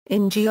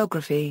In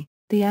geography,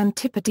 the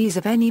antipodes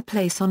of any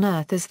place on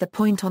Earth is the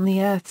point on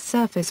the Earth's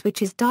surface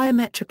which is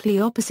diametrically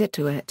opposite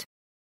to it.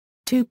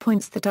 Two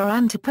points that are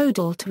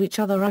antipodal to each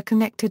other are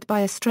connected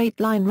by a straight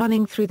line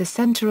running through the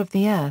center of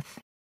the Earth.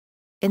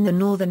 In the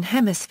Northern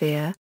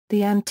Hemisphere,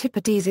 the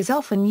Antipodes is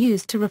often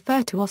used to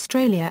refer to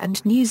Australia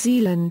and New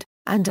Zealand,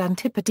 and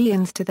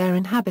Antipodeans to their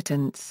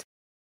inhabitants.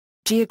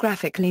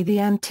 Geographically, the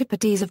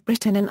Antipodes of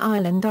Britain and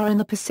Ireland are in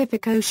the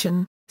Pacific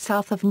Ocean,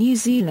 south of New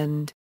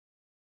Zealand.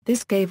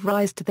 This gave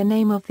rise to the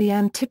name of the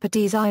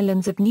Antipodes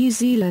Islands of New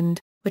Zealand,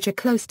 which are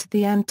close to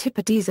the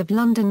Antipodes of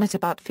London at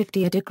about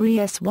 50°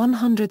 S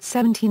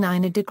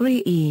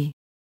 179° E.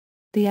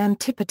 The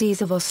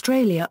Antipodes of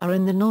Australia are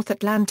in the North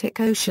Atlantic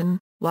Ocean,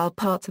 while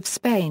parts of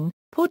Spain,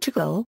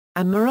 Portugal,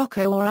 and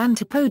Morocco are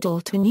antipodal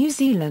to New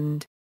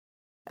Zealand.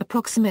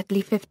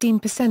 Approximately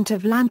 15%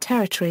 of land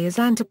territory is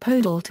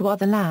antipodal to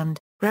other land,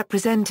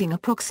 representing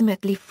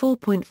approximately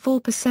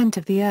 4.4%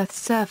 of the Earth's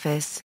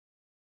surface.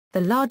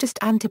 The largest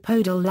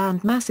antipodal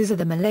land masses are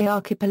the Malay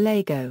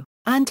Archipelago,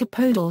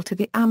 antipodal to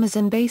the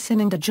Amazon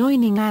basin and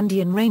adjoining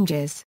Andean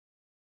ranges.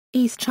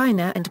 East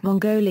China and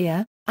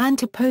Mongolia,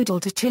 antipodal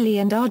to Chile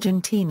and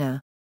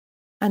Argentina.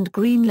 And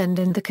Greenland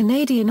and the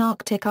Canadian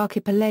Arctic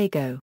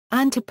Archipelago,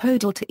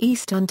 antipodal to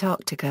East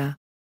Antarctica.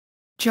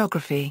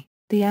 Geography: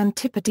 the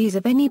antipodes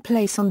of any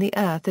place on the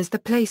Earth is the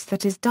place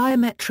that is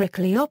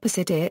diametrically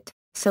opposite it,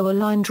 so a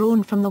line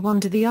drawn from the one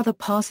to the other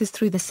passes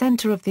through the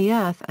center of the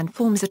Earth and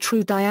forms a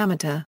true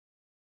diameter.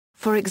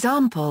 For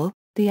example,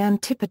 the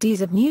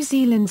antipodes of New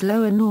Zealand's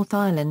Lower North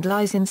Island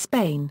lies in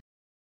Spain.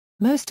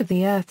 Most of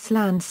the Earth's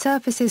land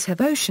surfaces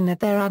have ocean at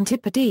their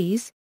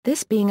antipodes,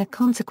 this being a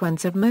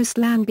consequence of most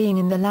land being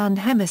in the land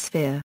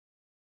hemisphere.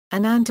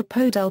 An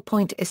antipodal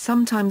point is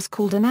sometimes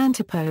called an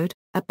antipode,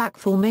 a back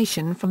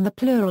formation from the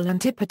plural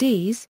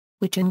antipodes,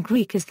 which in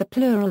Greek is the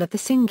plural of the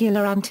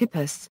singular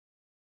antipos.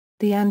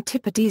 The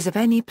antipodes of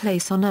any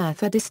place on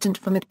Earth are distant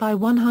from it by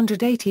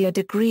 180 a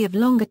degree of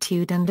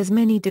longitude and as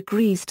many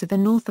degrees to the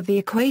north of the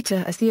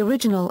equator as the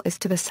original is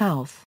to the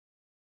south.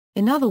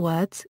 In other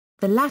words,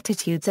 the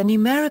latitudes are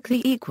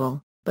numerically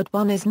equal, but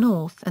one is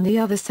north and the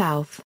other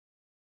south.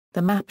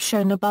 The map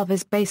shown above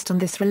is based on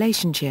this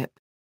relationship.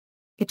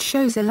 It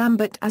shows a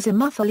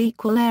Lambert-Azimuthal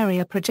equal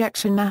area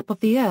projection map of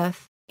the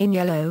Earth, in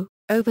yellow,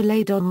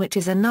 overlaid on which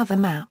is another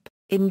map,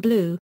 in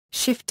blue,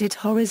 shifted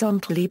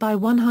horizontally by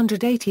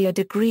 180 a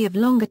degree of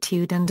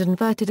longitude and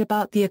inverted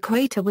about the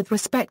equator with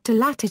respect to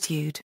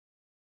latitude.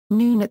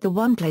 Noon at the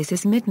one place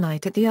is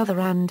midnight at the other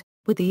and,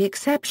 with the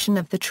exception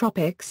of the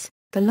tropics,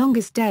 the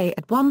longest day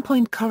at one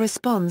point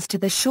corresponds to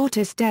the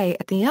shortest day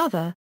at the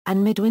other,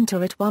 and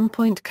midwinter at one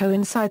point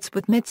coincides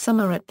with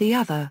midsummer at the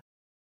other.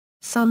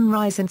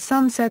 Sunrise and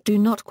sunset do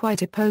not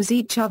quite oppose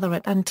each other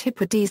at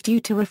antipodes due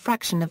to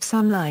refraction of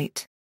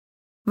sunlight.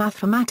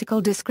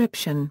 Mathematical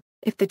description: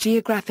 if the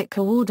geographic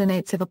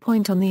coordinates of a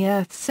point on the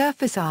Earth's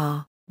surface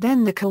are,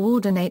 then the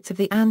coordinates of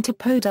the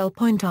antipodal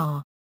point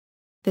are.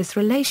 This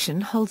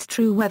relation holds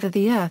true whether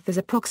the Earth is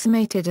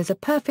approximated as a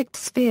perfect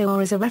sphere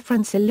or as a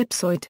reference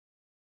ellipsoid.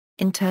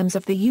 In terms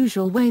of the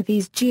usual way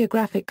these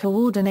geographic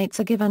coordinates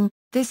are given,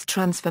 this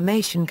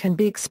transformation can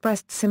be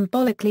expressed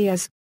symbolically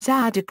as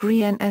za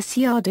degree ns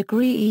ya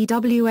degree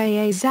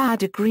ewaa za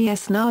degree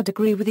s na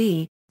degree with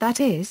e, that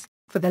is,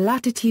 for the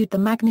latitude the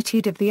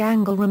magnitude of the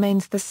angle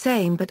remains the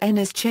same but n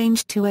is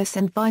changed to s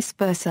and vice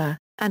versa,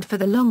 and for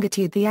the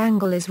longitude the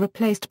angle is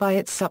replaced by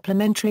its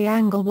supplementary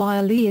angle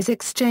while e is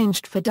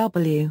exchanged for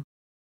w.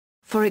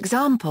 For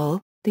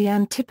example, the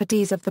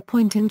antipodes of the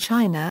point in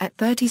China at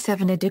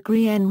 37 a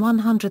degree n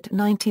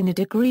 119 a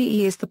degree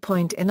e is the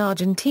point in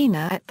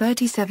Argentina at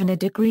 37 a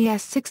degree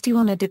s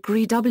 61 a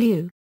degree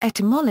w.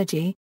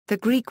 Etymology: the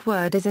Greek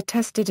word is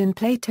attested in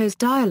Plato's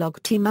dialogue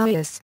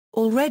Timaeus,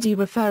 already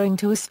referring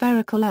to a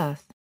spherical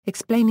Earth,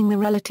 explaining the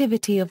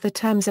relativity of the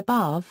terms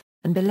above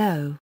and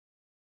below.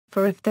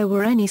 For if there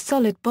were any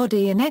solid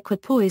body in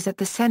equipoise at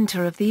the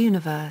center of the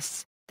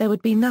universe, there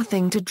would be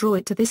nothing to draw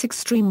it to this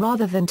extreme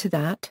rather than to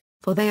that,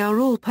 for they are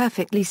all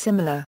perfectly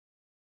similar.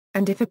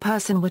 And if a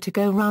person were to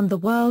go round the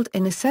world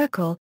in a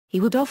circle,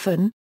 he would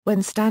often,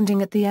 when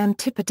standing at the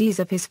antipodes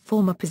of his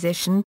former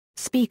position,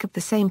 speak of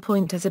the same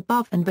point as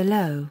above and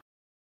below.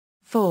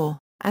 4.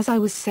 As I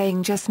was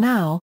saying just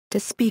now, to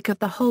speak of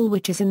the whole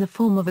which is in the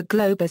form of a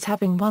globe as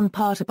having one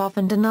part above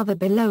and another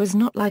below is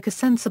not like a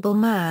sensible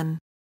man.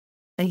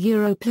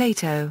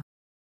 Plato.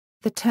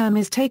 The term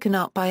is taken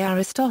up by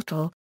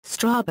Aristotle,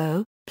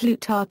 Strabo,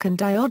 Plutarch and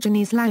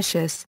Diogenes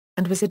Laertius,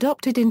 and was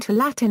adopted into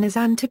Latin as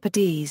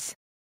antipodes.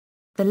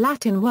 The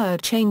Latin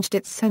word changed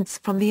its sense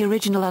from the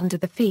original under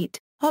the feet,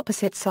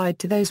 opposite side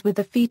to those with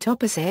the feet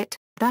opposite,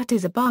 that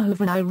is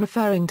abahuvrani,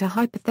 referring to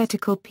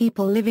hypothetical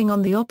people living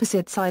on the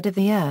opposite side of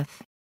the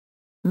Earth.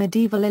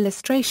 Medieval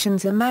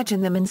illustrations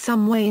imagine them in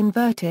some way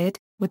inverted,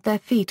 with their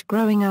feet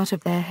growing out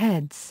of their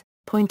heads,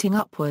 pointing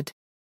upward.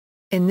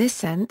 In this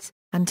sense,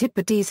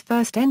 Antipodes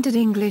first entered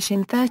English in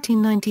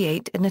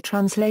 1398 in a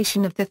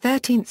translation of the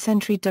 13th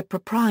century De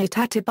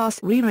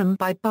Proprietatibus Rerum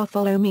by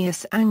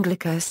Bartholomeus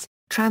Anglicus,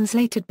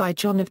 translated by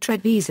John of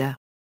Trevisa.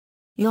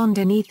 yond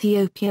in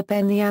Ethiopia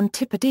ben the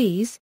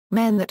Antipodes,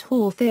 men that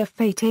haw their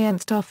fate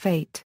against our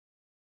fate.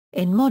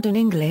 In modern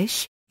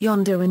English,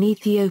 yonder in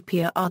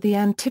Ethiopia are the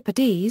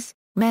Antipodes,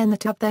 men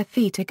that have their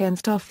feet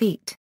against our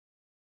feet.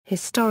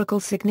 Historical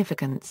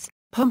significance.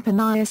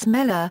 Pomponius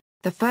Mela,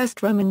 the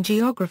first Roman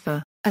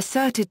geographer,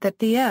 asserted that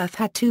the Earth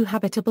had two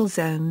habitable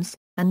zones,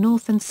 a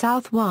north and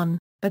south one,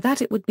 but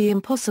that it would be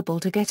impossible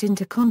to get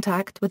into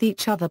contact with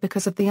each other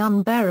because of the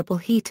unbearable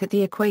heat at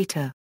the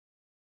equator.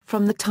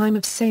 From the time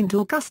of St.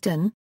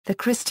 Augustine, the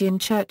Christian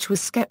Church was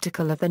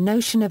skeptical of the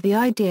notion of the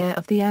idea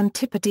of the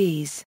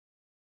Antipodes.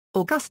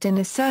 Augustine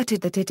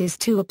asserted that it is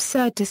too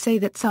absurd to say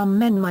that some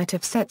men might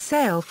have set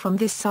sail from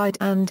this side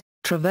and,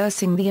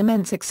 traversing the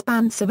immense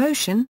expanse of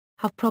ocean,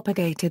 have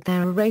propagated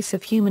there a race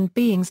of human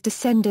beings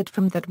descended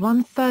from that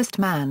one first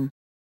man.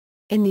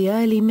 In the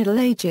early Middle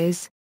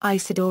Ages,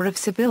 Isidore of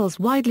Seville's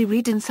widely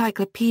read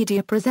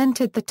encyclopedia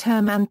presented the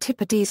term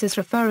Antipodes as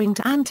referring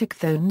to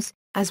Antipodeans,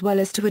 as well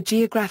as to a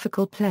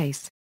geographical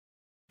place.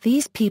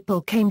 These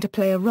people came to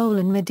play a role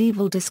in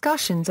medieval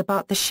discussions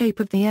about the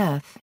shape of the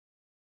earth.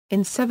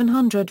 In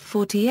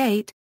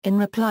 748, in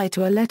reply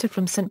to a letter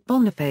from St.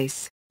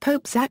 Boniface,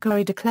 Pope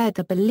Zachary declared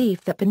the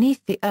belief that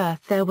beneath the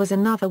earth there was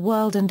another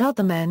world and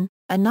other men,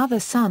 another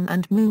sun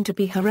and moon to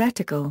be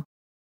heretical.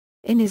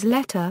 In his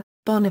letter,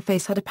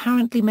 Boniface had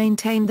apparently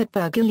maintained that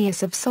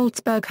Virgilius of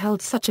Salzburg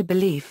held such a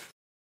belief.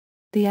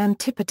 The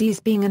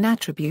Antipodes being an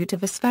attribute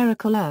of a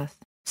spherical earth,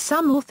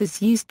 some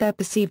authors used their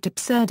perceived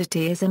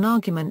absurdity as an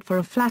argument for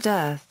a flat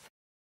earth.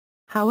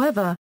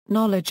 However,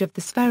 knowledge of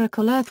the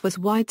spherical earth was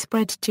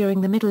widespread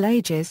during the Middle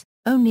Ages,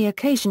 only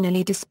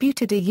occasionally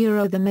disputed.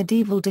 The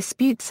medieval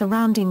disputes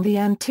surrounding the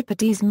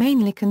Antipodes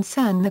mainly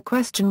concern the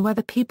question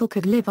whether people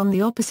could live on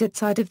the opposite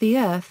side of the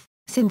earth.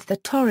 Since the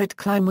torrid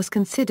climb was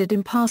considered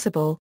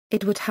impassable,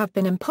 it would have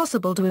been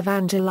impossible to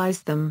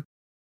evangelize them.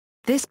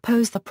 This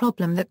posed the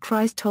problem that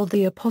Christ told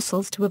the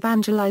apostles to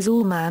evangelize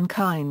all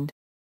mankind.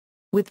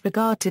 With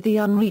regard to the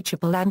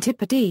unreachable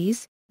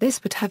Antipodes,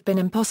 this would have been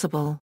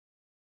impossible.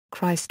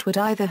 Christ would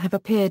either have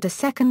appeared a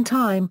second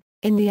time,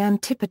 in the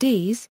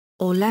Antipodes,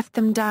 or left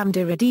them damned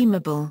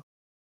irredeemable.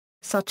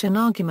 Such an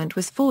argument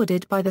was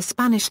forwarded by the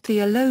Spanish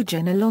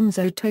theologian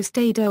Alonso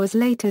Tostado as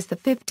late as the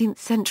 15th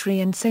century,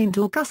 and St.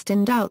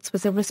 Augustine doubts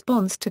was a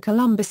response to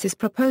Columbus's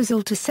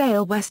proposal to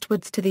sail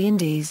westwards to the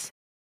Indies.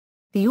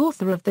 The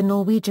author of the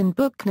Norwegian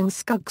book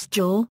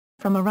Knausgårdsjord,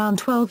 from around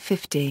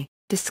 1250,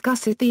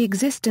 discusses the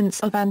existence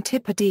of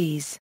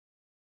Antipodes.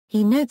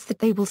 He notes that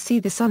they will see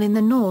the sun in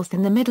the north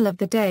in the middle of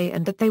the day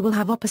and that they will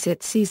have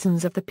opposite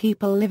seasons of the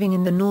people living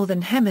in the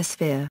Northern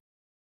Hemisphere.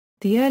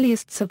 The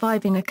earliest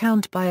surviving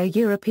account by a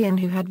European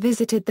who had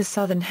visited the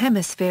Southern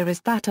Hemisphere is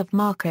that of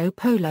Marco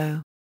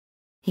Polo.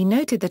 He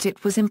noted that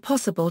it was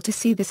impossible to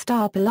see the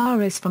star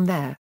Polaris from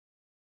there.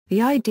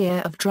 The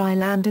idea of dry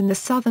land in the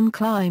southern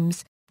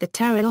climes, the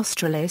Terra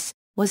Australis,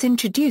 was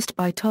introduced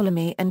by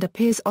Ptolemy and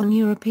appears on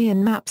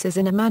European maps as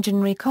an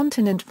imaginary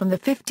continent from the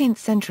 15th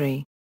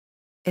century.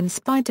 In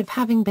spite of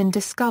having been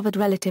discovered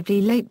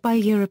relatively late by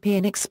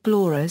European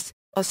explorers,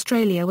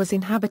 Australia was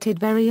inhabited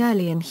very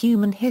early in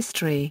human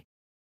history.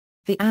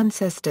 The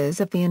ancestors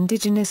of the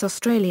indigenous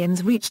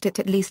Australians reached it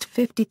at least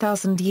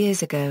 50,000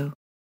 years ago.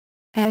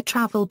 Air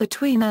travel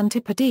between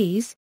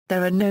Antipodes.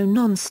 There are no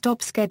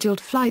non-stop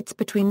scheduled flights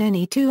between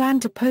any two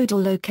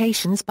antipodal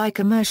locations by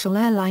commercial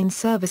airline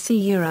service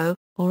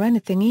or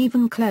anything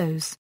even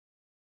close.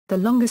 The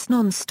longest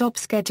non-stop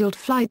scheduled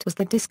flight was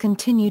the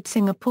discontinued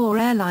Singapore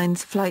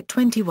Airlines Flight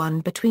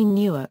 21 between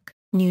Newark,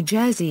 New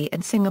Jersey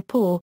and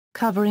Singapore,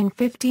 covering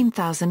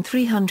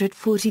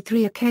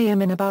 15,343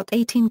 km in about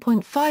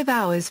 18.5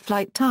 hours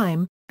flight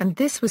time, and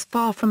this was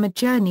far from a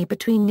journey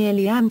between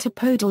nearly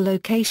antipodal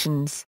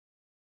locations.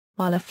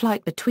 While a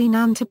flight between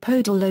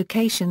antipodal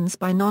locations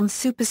by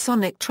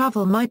non-supersonic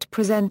travel might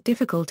present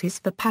difficulties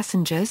for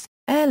passengers,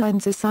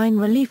 airlines assign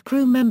relief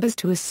crew members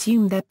to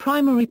assume their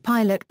primary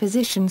pilot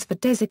positions for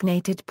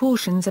designated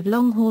portions of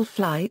long-haul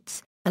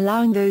flights,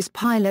 allowing those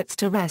pilots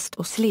to rest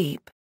or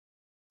sleep.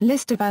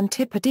 List of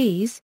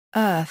Antipodes,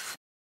 Earth.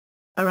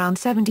 Around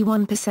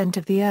 71%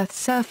 of the Earth's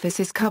surface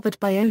is covered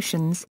by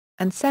oceans,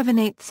 and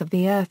 7/8 of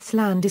the Earth's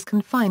land is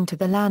confined to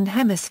the land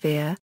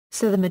hemisphere,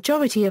 so the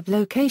majority of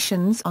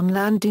locations on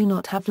land do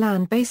not have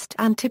land-based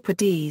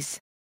antipodes.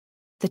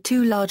 The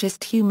two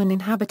largest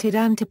human-inhabited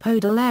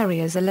antipodal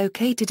areas are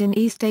located in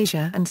East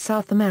Asia and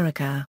South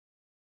America.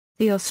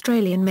 The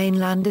Australian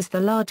mainland is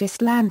the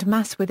largest land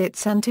mass with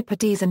its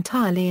antipodes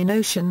entirely in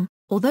ocean,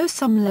 although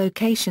some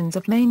locations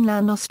of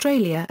mainland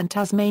Australia and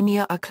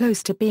Tasmania are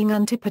close to being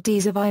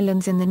antipodes of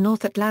islands in the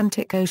North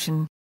Atlantic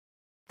Ocean.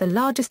 The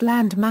largest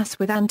land mass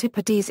with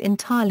antipodes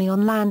entirely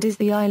on land is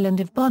the island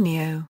of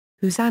Borneo,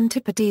 whose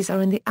antipodes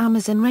are in the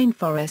Amazon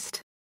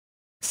rainforest.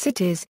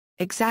 Cities,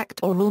 exact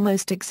or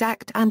almost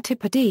exact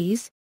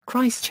antipodes: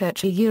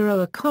 Christchurch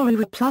a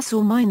Corrie plus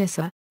or minus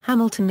a,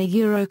 Hamilton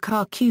a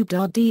car cubed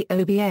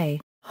RDOBA,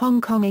 Hong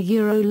Kong a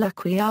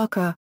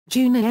Laquiaka,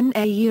 Junean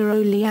a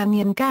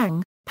Lianyan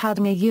Gang,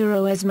 Padang a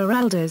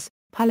Esmeraldas,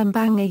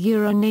 Palembang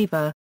a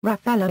Neva,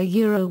 Raffaella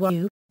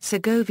Euro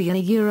Segovia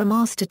Euro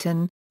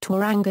Masterton,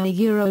 Tauranga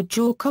Euro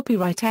Jaw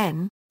Copyright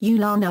N,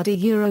 Ulanada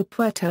Euro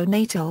Puerto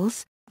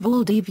Natales,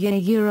 Valdivia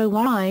Euro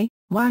Y,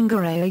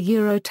 Wangarea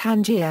Euro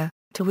Tangier,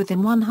 to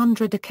within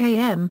 100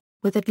 km,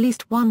 with at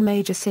least one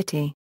major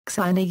city,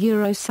 Xina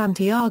Euro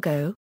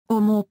Santiago,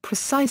 or more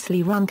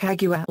precisely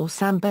Rancagua or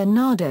San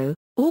Bernardo,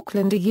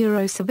 Auckland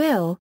Euro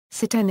Seville,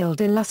 Centennial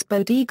de las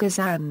Bodegas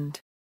and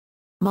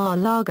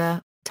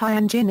Mar-a-Lago,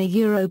 Tianjin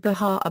Euro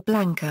Bahia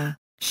Blanca,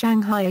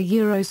 Shanghai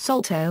Euro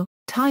Salto,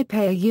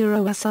 Taipei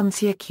Euro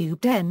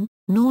Asuncion,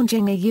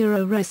 Nanjing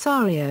Euro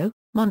Rosario,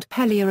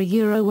 Montpellier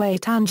Euro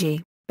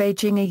Tangi,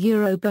 Beijing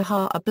Euro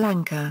Bahia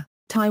Blanca.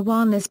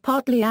 Taiwan is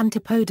partly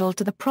antipodal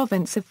to the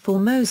province of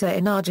Formosa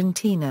in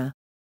Argentina.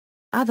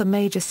 Other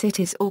major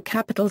cities or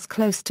capitals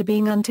close to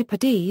being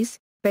antipodes,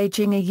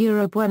 Beijing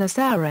Euro Buenos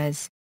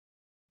Aires.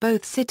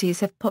 Both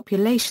cities have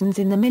populations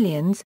in the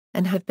millions,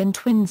 and have been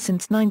twins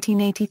since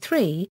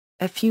 1983,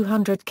 a few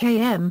hundred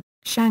km,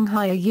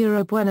 Shanghai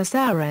Euro Buenos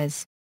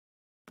Aires.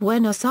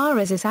 Buenos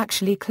Aires is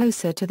actually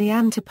closer to the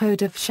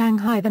antipode of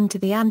Shanghai than to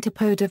the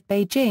antipode of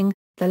Beijing,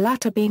 the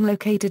latter being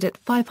located at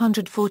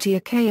 540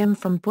 km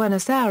from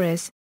Buenos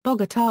Aires,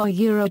 Bogotá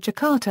Euro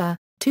Jakarta,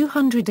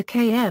 200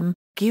 km,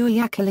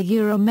 Guayaquil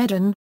Euro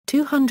Medellín,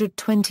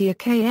 220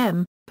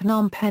 km,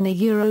 Phnom Penh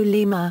Euro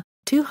Lima,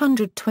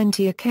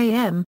 220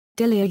 km,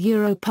 Dili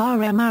Euro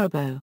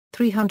Paramaribo,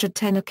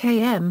 310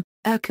 km,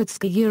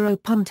 Irkutsk Euro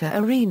Punta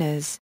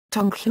Arenas,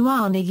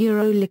 Tongluan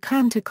Euro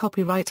Licanta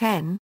Copyright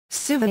N,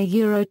 Suva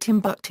Euro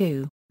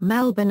Timbuktu,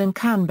 Melbourne and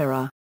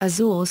Canberra,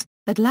 Azores,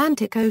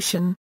 Atlantic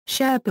Ocean,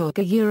 Cherbourg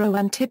Euro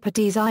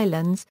Antipodes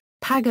Islands,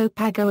 Pago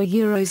Pago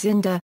Euro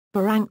Zinda,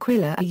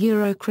 Barranquilla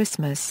Euro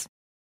Christmas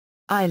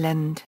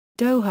Island,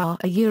 Doha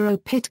Euro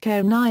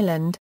Pitcairn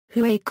Island,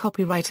 Hue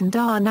Copyright and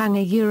Da Nang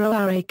Euro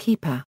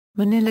Arequipa,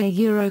 Manila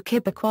Euro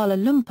Kiba Kuala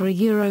Lumpur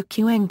Euro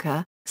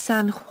Cuenca,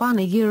 San Juan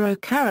Euro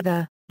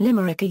Carriga,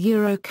 Limerick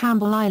Euro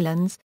Campbell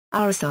Islands,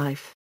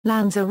 Arrecife,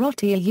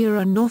 Lanzarote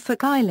Euro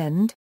Norfolk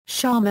Island,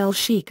 Sharm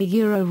el-Sheikh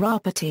Euro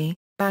Rapati,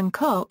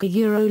 Bangkok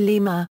Euro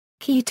Lima,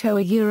 Quito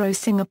Euro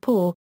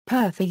Singapore,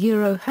 Perth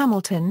Euro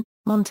Hamilton,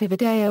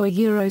 Montevideo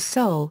Euro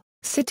Seoul.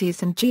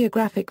 Cities and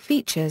geographic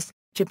features.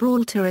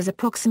 Gibraltar is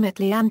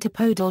approximately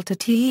antipodal to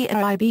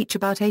Tenerife Beach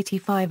about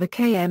 85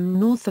 km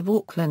north of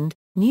Auckland,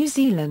 New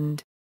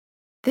Zealand.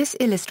 This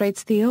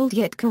illustrates the old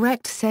yet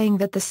correct saying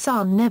that the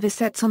sun never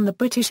sets on the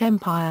British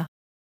Empire.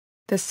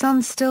 The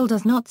sun still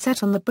does not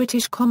set on the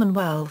British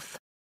Commonwealth.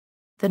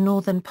 The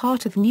northern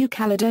part of New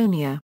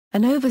Caledonia,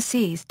 an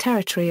overseas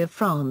territory of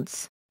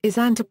France, is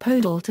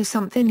antipodal to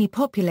some thinly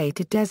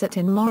populated desert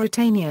in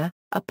Mauritania,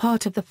 a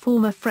part of the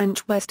former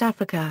French West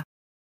Africa.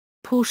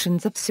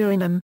 Portions of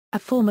Suriname, a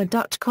former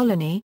Dutch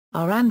colony,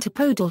 are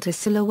antipodal to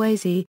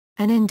Sulawesi,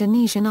 an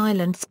Indonesian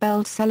island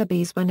spelled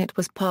Celebes when it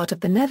was part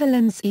of the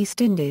Netherlands East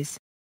Indies.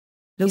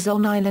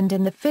 Luzon Island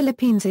in the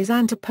Philippines is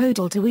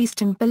antipodal to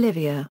eastern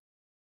Bolivia.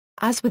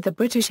 As with the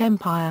British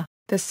Empire,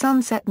 the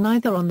sun set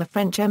neither on the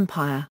French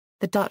Empire,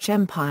 the Dutch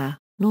Empire,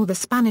 nor the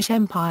Spanish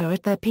Empire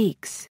at their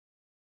peaks.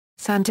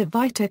 Santa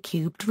Vita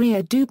cubed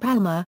Rio do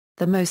Palma,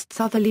 the most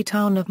southerly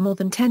town of more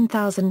than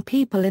 10,000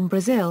 people in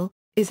Brazil,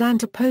 is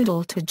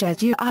antipodal to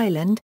Jeju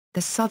Island,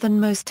 the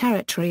southernmost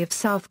territory of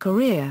South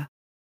Korea.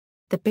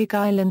 The Big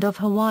Island of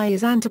Hawaii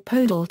is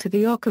antipodal to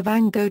the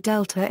Okavango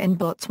Delta in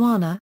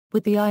Botswana,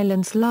 with the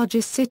island's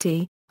largest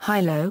city,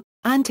 Hilo,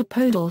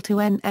 antipodal to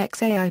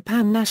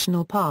Nxaipan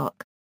National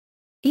Park.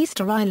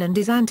 Easter Island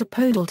is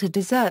antipodal to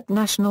Desert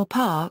National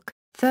Park,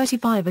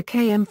 35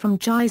 km from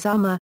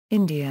Jaisalmer,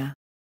 India.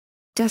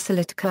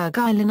 Desolate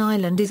Kerguelen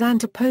Island is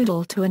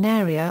antipodal to an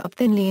area of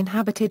thinly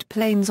inhabited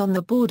plains on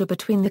the border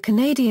between the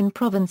Canadian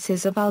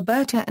provinces of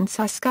Alberta and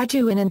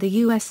Saskatchewan and the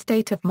U.S.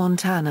 state of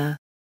Montana.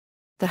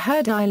 The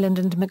Heard Island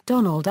and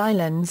McDonald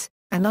Islands,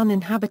 an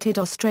uninhabited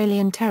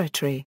Australian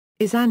territory,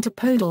 is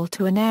antipodal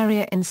to an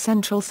area in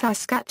central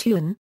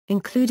Saskatchewan,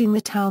 including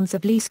the towns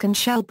of Leask and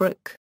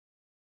Shellbrook.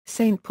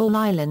 St. Paul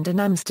Island and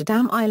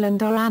Amsterdam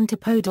Island are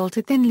antipodal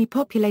to thinly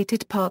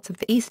populated parts of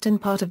the eastern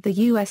part of the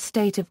U.S.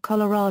 state of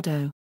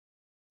Colorado.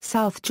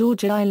 South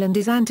Georgia Island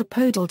is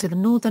antipodal to the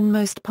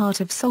northernmost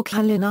part of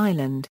Sakhalin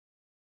Island.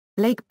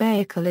 Lake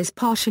Baikal is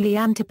partially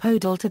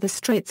antipodal to the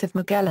Straits of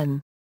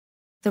Magellan.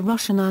 The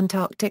Russian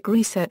Antarctic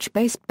research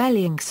base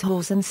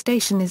Belyungshausen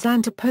Station is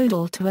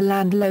antipodal to a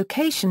land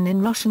location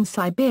in Russian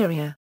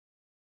Siberia.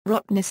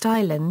 Rottnest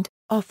Island,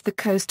 off the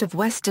coast of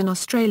Western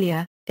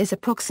Australia, is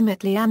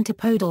approximately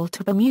antipodal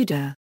to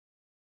Bermuda.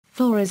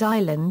 Flores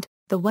Island,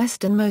 the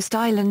westernmost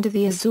island of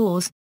the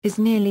Azores, is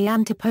nearly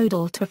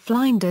antipodal to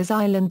Flinders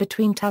Island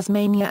between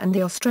Tasmania and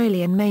the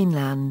Australian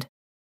mainland.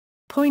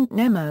 Point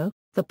Nemo,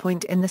 the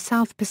point in the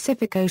South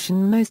Pacific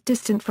Ocean most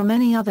distant from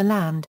any other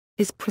land,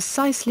 is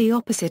precisely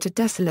opposite a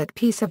desolate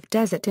piece of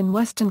desert in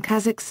western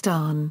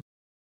Kazakhstan.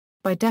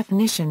 By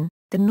definition,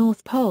 the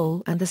North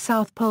Pole and the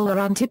South Pole are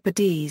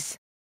antipodes.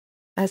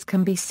 As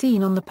can be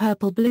seen on the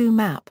purple-blue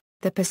map,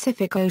 the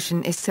Pacific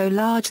Ocean is so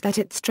large that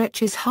it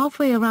stretches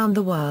halfway around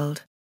the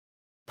world.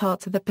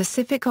 parts of the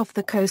Pacific off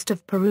the coast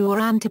of Peru or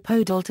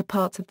antipodal to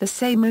parts of the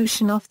same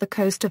ocean off the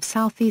coast of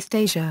Southeast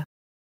Asia.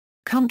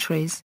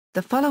 Countries: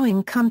 the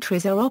following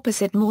countries are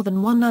opposite more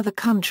than one other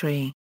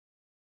country.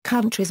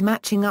 Countries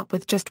matching up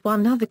with just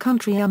one other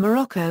country are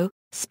Morocco,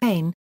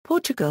 Spain,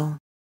 Portugal,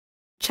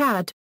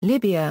 Chad,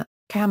 Libya,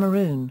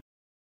 Cameroon,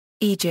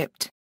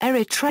 Egypt,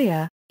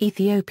 Eritrea,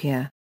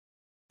 Ethiopia,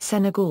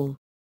 Senegal,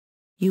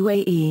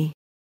 UAE,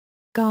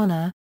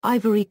 Ghana,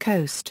 Ivory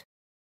Coast,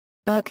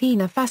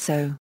 Burkina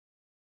Faso,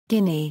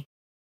 Guinea,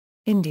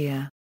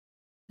 India,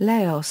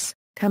 Laos,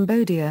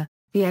 Cambodia,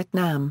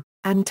 Vietnam,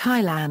 and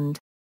Thailand,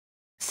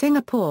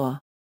 Singapore,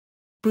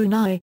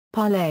 Brunei,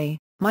 Palay,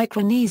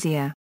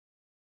 Micronesia,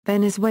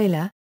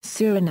 Venezuela,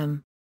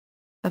 Suriname.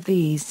 Of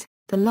these,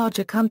 the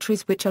larger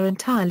countries which are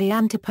entirely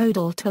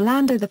antipodal to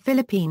land are the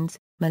Philippines,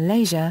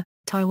 Malaysia,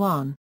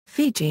 Taiwan,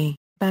 Fiji,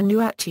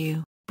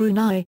 Vanuatu,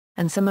 Brunei,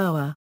 and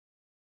Samoa.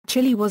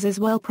 Chile was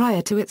as well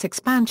prior to its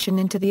expansion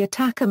into the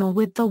Atacama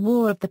with the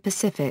War of the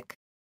Pacific.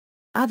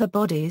 Other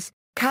bodies: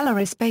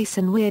 Caloris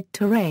Basin, weird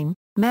terrain,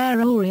 Mare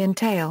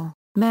Orientale,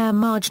 Mare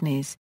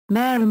Marginis,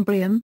 Mare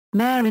Imbrium,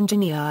 Mare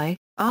Ingenii,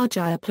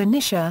 Argia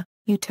Planitia,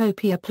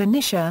 Utopia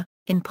Planitia.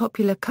 In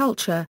popular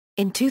culture,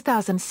 in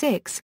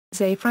 2006,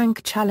 Ze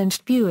Frank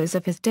challenged viewers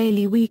of his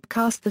daily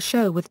weekcast The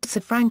Show with Ze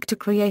Frank to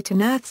create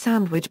an Earth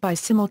sandwich by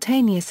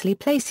simultaneously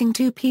placing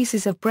two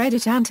pieces of bread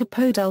at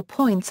antipodal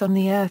points on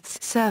the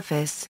Earth's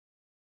surface.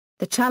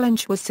 The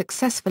challenge was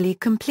successfully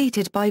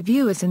completed by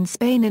viewers in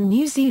Spain and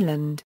New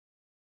Zealand.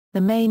 The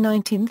May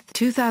 19,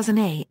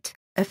 2008,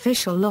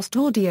 official Lost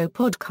Audio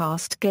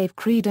podcast gave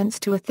credence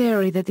to a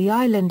theory that the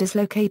island is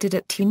located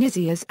at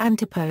Tunisia's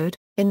Antipode,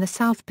 in the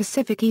South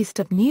Pacific east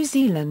of New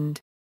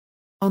Zealand.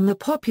 On the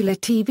popular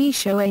TV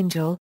show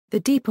Angel, the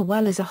deeper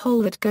well is a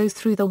hole that goes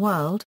through the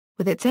world,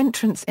 with its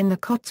entrance in the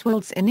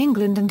Cotswolds in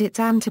England and its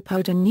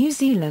antipode in New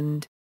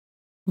Zealand.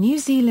 New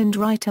Zealand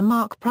writer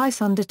Mark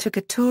Price undertook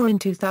a tour in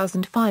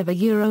 2005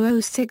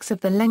 €06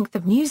 of the length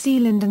of New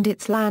Zealand and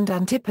its land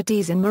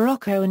Antipodes in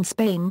Morocco and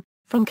Spain,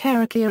 from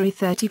Kerakiri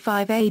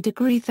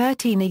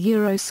 35°13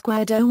 euro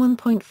squared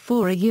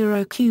 01.4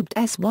 euro cubed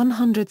s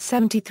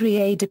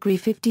 173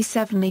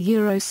 57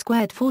 euro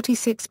squared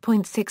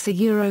 46.6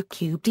 euro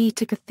cubed e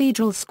to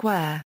Cathedral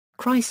Square,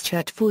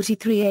 Christchurch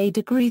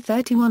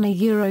 43°31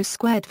 euro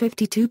squared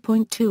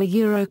 52.2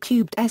 euro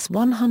cubed s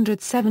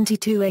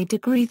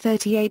 172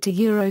 38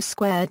 euro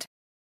squared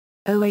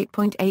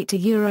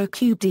 08.8 euro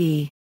cubed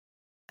e.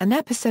 An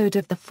episode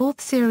of the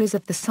fourth series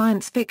of the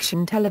science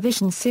fiction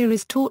television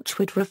series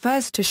Torchwood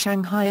refers to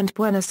Shanghai and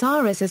Buenos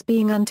Aires as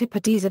being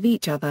antipodes of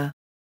each other.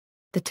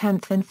 The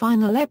 10th and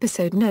final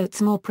episode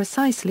notes more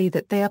precisely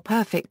that they are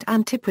perfect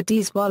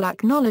antipodes while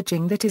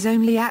acknowledging that is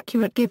only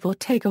accurate give or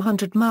take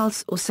 100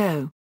 miles or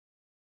so.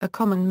 A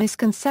common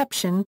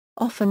misconception,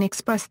 often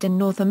expressed in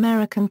North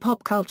American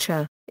pop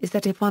culture, is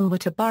that if one were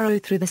to burrow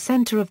through the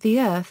center of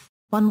the Earth,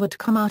 one would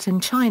come out in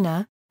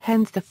China,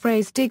 hence the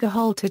phrase dig a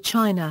hole to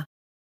China.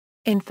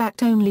 In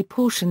fact, only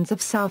portions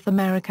of South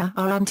America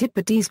are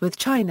antipodes with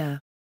China.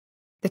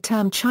 The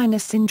term China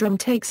syndrome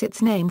takes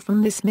its name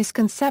from this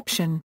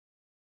misconception.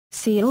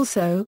 See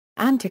also,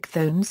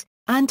 Antipodes,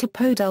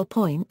 Antipodal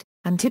Point,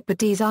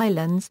 Antipodes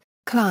Islands,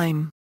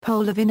 Climb,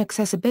 Pole of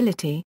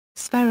Inaccessibility,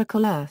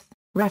 Spherical Earth,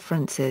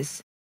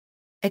 References.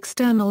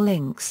 External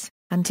links,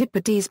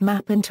 Antipodes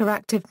Map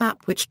interactive map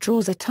which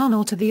draws a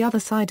tunnel to the other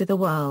side of the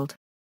world.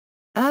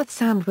 Earth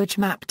Sandwich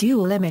Map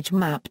dual image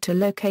map to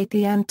locate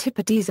the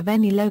antipodes of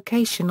any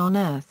location on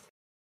Earth.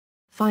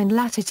 Find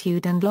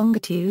latitude and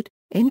longitude,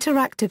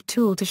 interactive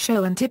tool to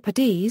show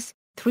antipodes,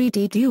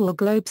 3D dual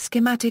globe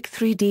schematic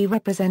 3D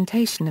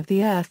representation of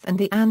the Earth and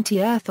the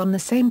anti-Earth on the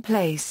same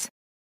place.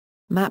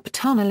 Map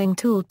tunneling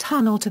tool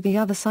tunnel to the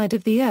other side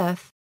of the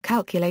Earth,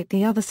 calculate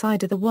the other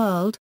side of the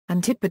world,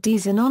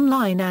 Antipodes an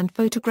online and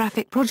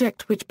photographic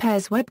project which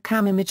pairs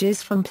webcam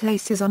images from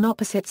places on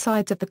opposite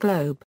sides of the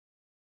globe.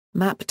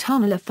 Map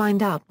Tunneler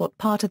find out what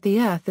part of the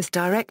Earth is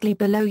directly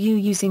below you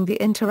using the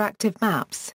interactive maps.